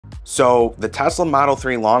So the Tesla Model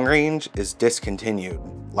 3 long range is discontinued.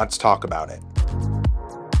 Let's talk about it.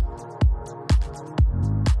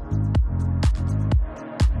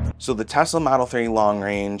 So the Tesla Model 3 long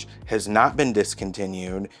range has not been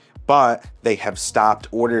discontinued, but they have stopped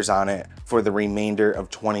orders on it for the remainder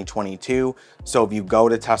of 2022. So if you go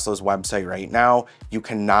to Tesla's website right now, you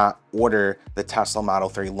cannot order the Tesla Model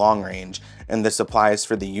 3 long range, and this applies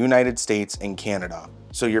for the United States and Canada.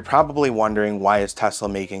 So you're probably wondering, why is Tesla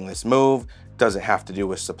making this move? Does it have to do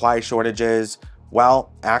with supply shortages?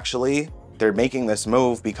 Well, actually, they're making this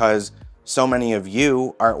move because so many of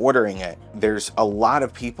you are ordering it. There's a lot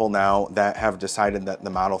of people now that have decided that the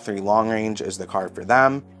Model 3 long range is the car for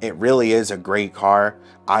them. It really is a great car.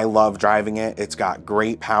 I love driving it. It's got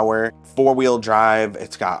great power, four-wheel drive.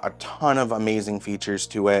 It's got a ton of amazing features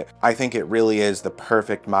to it. I think it really is the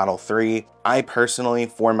perfect Model 3. I personally,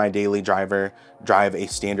 for my daily driver, drive a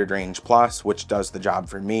Standard Range Plus, which does the job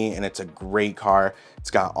for me, and it's a great car.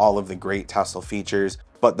 It's got all of the great Tesla features,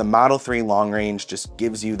 but the Model 3 long range just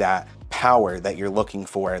gives you that power that you're looking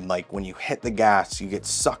for, and like when you hit the gas, you get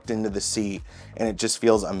sucked into the seat and it just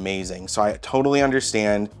feels amazing. So I totally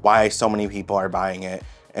understand why so many people are buying it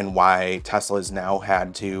and why Tesla's now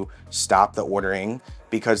had to stop the ordering,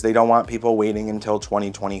 because they don't want people waiting until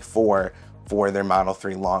 2024 for their Model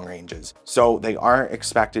 3 long ranges. So they are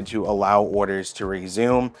expected to allow orders to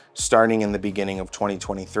resume starting in the beginning of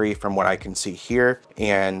 2023 from what I can see here,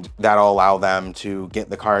 and that'll allow them to get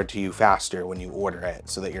the car to you faster when you order it,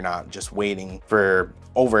 so that you're not just waiting for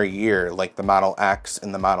over a year like the Model X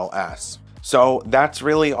and the Model S. So that's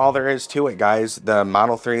really all there is to it, guys. The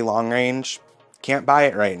Model 3 long range, can't buy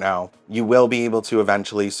it right now. You will be able to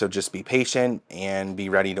eventually, so just be patient and be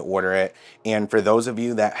ready to order it. And for those of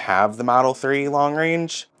you that have the Model 3 long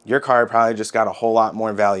range, your car probably just got a whole lot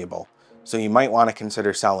more valuable. So you might want to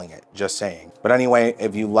consider selling it, just saying. But anyway,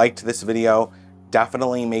 if you liked this video,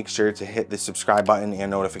 definitely make sure to hit the subscribe button and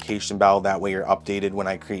notification bell. That way you're updated when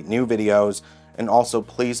I create new videos. And also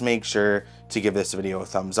please make sure to give this video a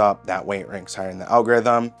thumbs up. That way it ranks higher in the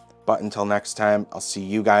algorithm. But until next time, I'll see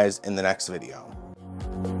you guys in the next video.